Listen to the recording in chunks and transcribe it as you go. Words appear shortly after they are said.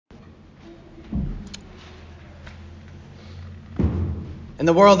In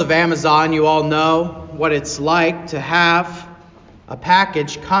the world of Amazon, you all know what it's like to have a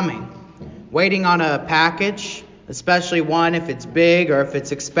package coming. Waiting on a package, especially one if it's big or if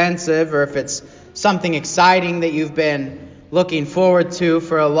it's expensive or if it's something exciting that you've been looking forward to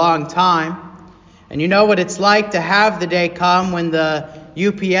for a long time. And you know what it's like to have the day come when the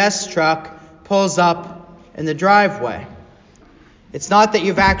UPS truck pulls up in the driveway. It's not that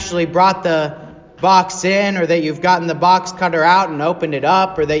you've actually brought the box in, or that you've gotten the box cutter out and opened it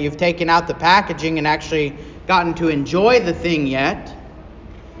up, or that you've taken out the packaging and actually gotten to enjoy the thing yet.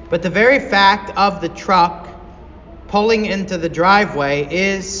 But the very fact of the truck pulling into the driveway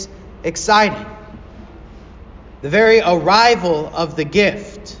is exciting. The very arrival of the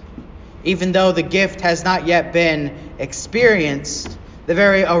gift, even though the gift has not yet been experienced, the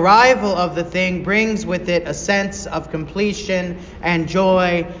very arrival of the thing brings with it a sense of completion and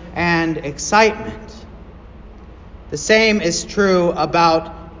joy and excitement. The same is true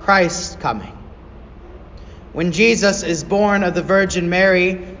about Christ's coming. When Jesus is born of the Virgin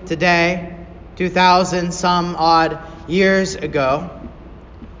Mary today, 2,000 some odd years ago,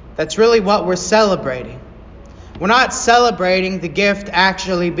 that's really what we're celebrating. We're not celebrating the gift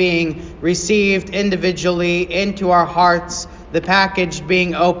actually being received individually into our hearts, the package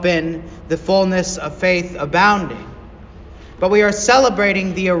being open, the fullness of faith abounding. But we are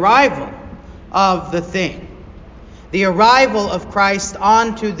celebrating the arrival of the thing, the arrival of Christ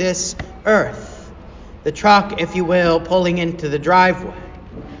onto this earth, the truck, if you will, pulling into the driveway.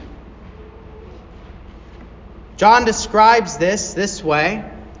 John describes this way.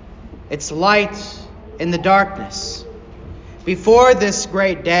 It's light in the darkness. Before this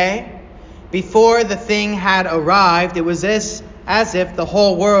great day, before the thing had arrived, it was as if the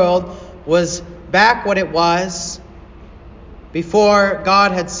whole world was back what it was before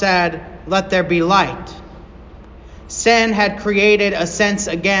God had said, "Let there be light." Sin had created a sense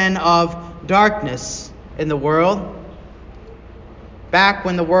again of darkness in the world. Back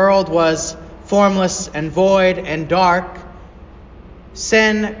when the world was formless and void and dark,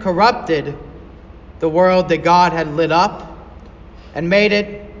 sin corrupted the world that God had lit up and made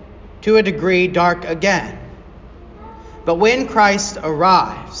it, to a degree, dark again. But when Christ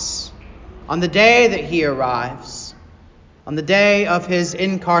arrives, on the day that he arrives, on the day of his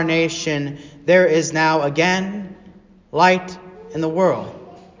incarnation, there is now again light in the world.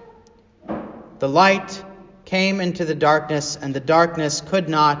 The light came into the darkness, and the darkness could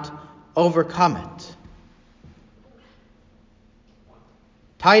not overcome it.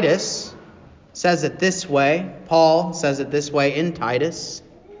 Titus says it this way, Paul says it this way in Titus,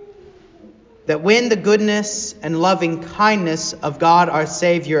 that when the goodness and loving kindness of God our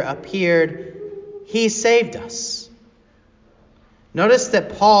Savior appeared, he saved us. Notice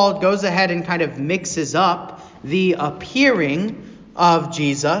that Paul goes ahead and kind of mixes up the appearing of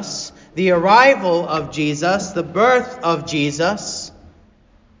Jesus, the arrival of Jesus, the birth of Jesus,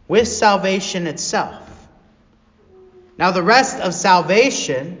 with salvation itself. Now the rest of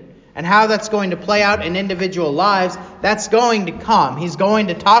salvation and how that's going to play out in individual lives, that's going to come. He's going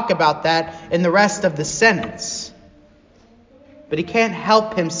to talk about that in the rest of the sentence. But he can't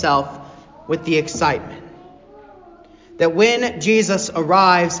help himself with the excitement that when Jesus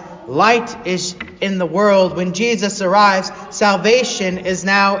arrives, light is in the world. When Jesus arrives, salvation is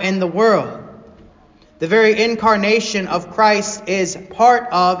now in the world. The very incarnation of Christ is part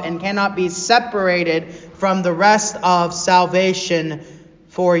of and cannot be separated from the rest of salvation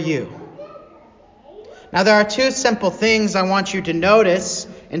for you. Now there are two simple things I want you to notice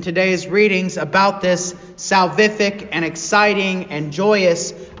in today's readings about this salvific and exciting and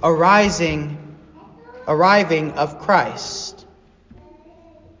joyous arriving of Christ.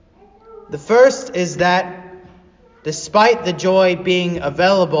 The first is that despite the joy being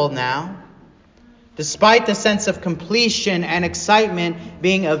available now, despite the sense of completion and excitement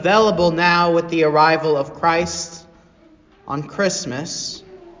being available now with the arrival of Christ on Christmas,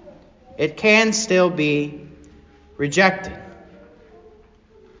 it can still be rejected.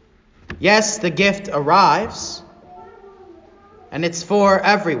 Yes, the gift arrives, and it's for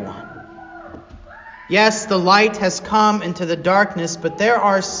everyone. Yes, the light has come into the darkness, but there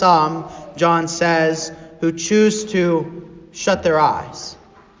are some, John says, who choose to shut their eyes.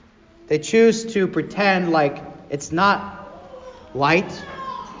 They choose to pretend like it's not light.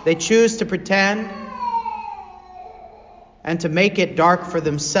 They choose to pretend and to make it dark for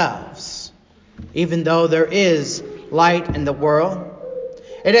themselves, even though there is light in the world.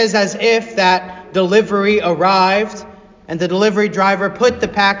 It is as if that delivery arrived and the delivery driver put the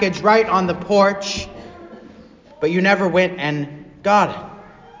package right on the porch, but you never went and got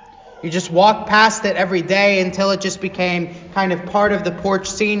it. You just walked past it every day until it just became kind of part of the porch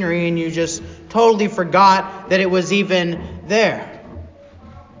scenery and you just totally forgot that it was even there.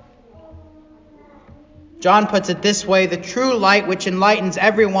 John puts it this way: the true light which enlightens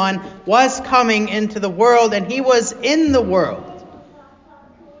everyone was coming into the world, and he was in the world.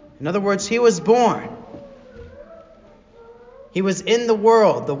 In other words, he was born. He was in the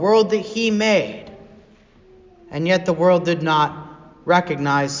world that he made. And yet the world did not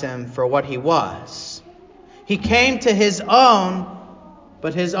recognize him for what he was. He came to his own,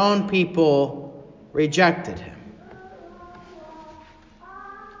 but his own people rejected him.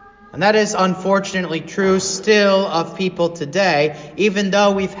 And that is unfortunately true still of people today, even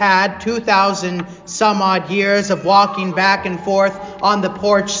though we've had 2,000 some odd years of walking back and forth on the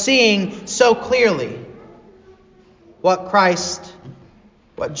porch, seeing so clearly what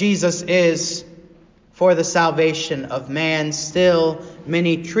Jesus is for the salvation of man. Still,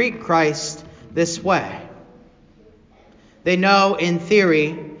 many treat Christ this way. They know in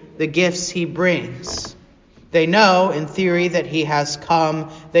theory the gifts he brings. They know in theory that he has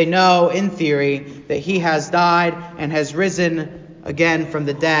come. They know in theory that he has died and has risen again from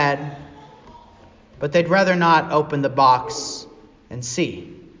the dead. But they'd rather not open the box and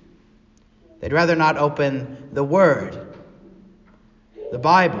see. They'd rather not open the Word, the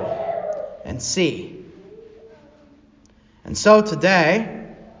Bible, and see. And so today,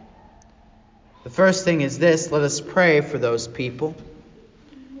 the first thing is this: let us pray for those people.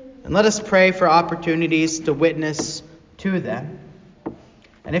 And let us pray for opportunities to witness to them.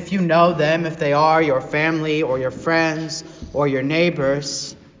 And if you know them, if they are your family or your friends or your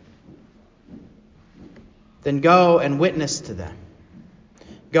neighbors, then go and witness to them.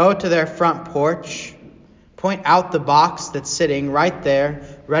 Go to their front porch. Point out the box that's sitting right there,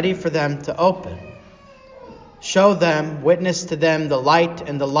 ready for them to open. Show them, witness to them the light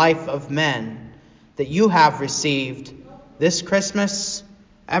and the life of men that you have received this Christmas,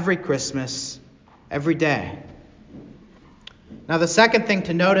 every day. Now, the second thing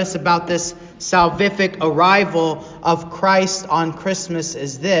to notice about this salvific arrival of Christ on Christmas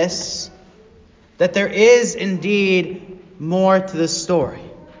is this: that there is indeed more to the story.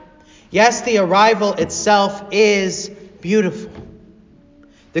 Yes, the arrival itself is beautiful.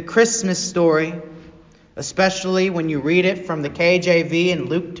 The Christmas story, especially when you read it from the KJV and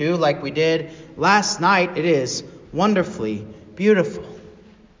Luke 2 like we did last night, it is wonderfully beautiful.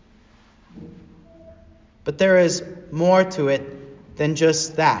 But there is more to it than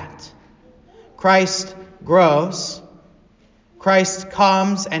just that. Christ grows. Christ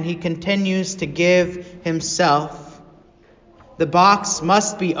comes and he continues to give himself. The box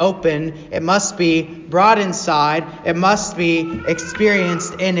must be opened. It must be brought inside. It must be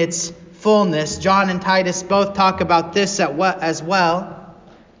experienced in its fullness. John and Titus both talk about this as well.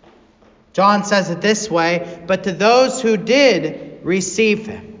 John says it this way: but to those who did receive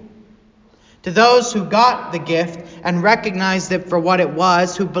him, to those who got the gift and recognized it for what it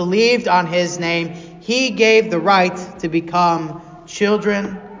was, who believed on his name, he gave the right to become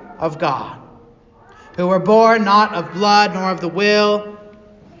children of God, who were born not of blood, nor of the will,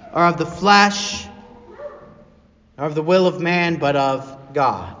 or of the flesh, nor of the will of man, but of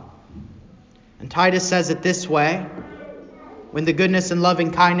God. And Titus says it this way: when the goodness and loving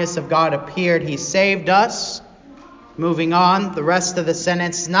kindness of God appeared, he saved us. Moving on, the rest of the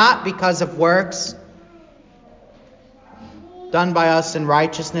sentence: not because of works done by us in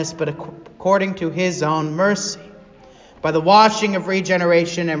righteousness, but according to his own mercy, by the washing of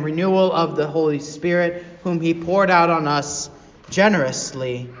regeneration and renewal of the Holy Spirit, whom he poured out on us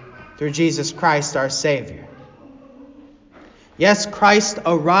generously through Jesus Christ our Savior. Yes, Christ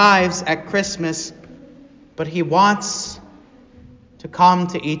arrives at Christmas, but he wants to come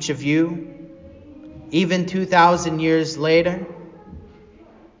to each of you. Even 2,000 years later,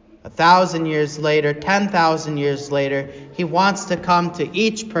 1,000 years later, 10,000 years later, he wants to come to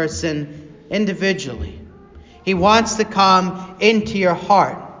each person individually. He wants to come into your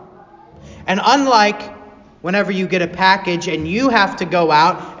heart. And unlike whenever you get a package and you have to go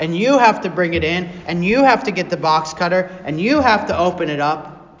out and you have to bring it in and you have to get the box cutter and you have to open it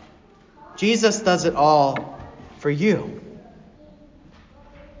up, Jesus does it all for you.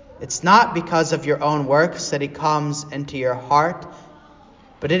 It's not because of your own works that he comes into your heart,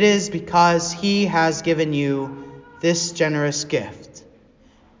 but it is because he has given you this generous gift.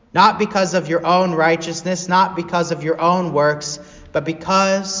 Not because of your own righteousness, not because of your own works, but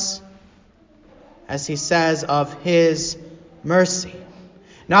because, as he says, of his mercy.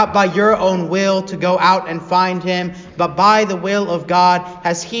 Not by your own will to go out and find him, but by the will of God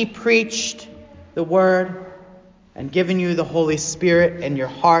has he preached the word. and given you the Holy Spirit in your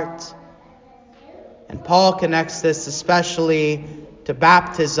heart. And Paul connects this especially to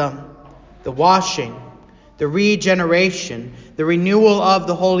baptism, the washing, the regeneration, the renewal of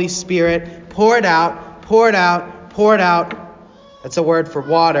the Holy Spirit, poured out. That's a word for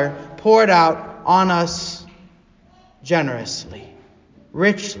water. Poured out on us generously,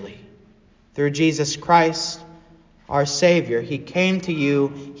 richly, through Jesus Christ, our Savior. He came to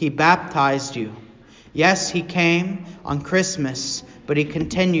you. He baptized you. Yes, he came on Christmas, but he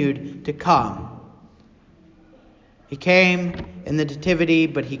continued to come. He came in the nativity,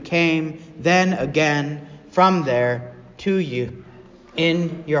 but he came then again from there to you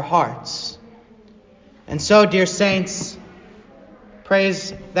in your hearts. And so, dear saints,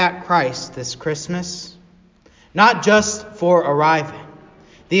 praise that Christ this Christmas, not just for arriving.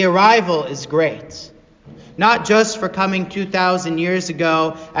 The arrival is great. Not just for coming 2,000 years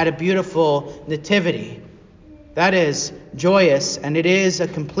ago at a beautiful nativity. That is joyous, and it is a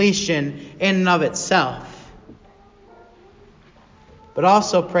completion in and of itself. But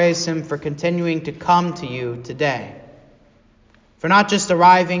also praise him for continuing to come to you today. For not just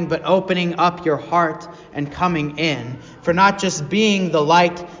arriving, but opening up your heart and coming in. For not just being the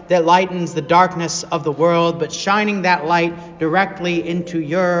light that lightens the darkness of the world, but shining that light directly into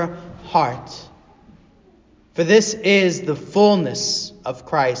your heart. For this is the fullness of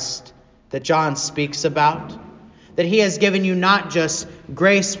Christ that John speaks about. That he has given you not just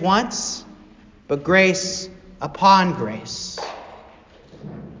grace once, but grace upon grace.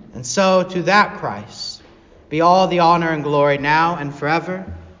 And so to that Christ be all the honor and glory now and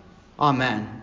forever. Amen.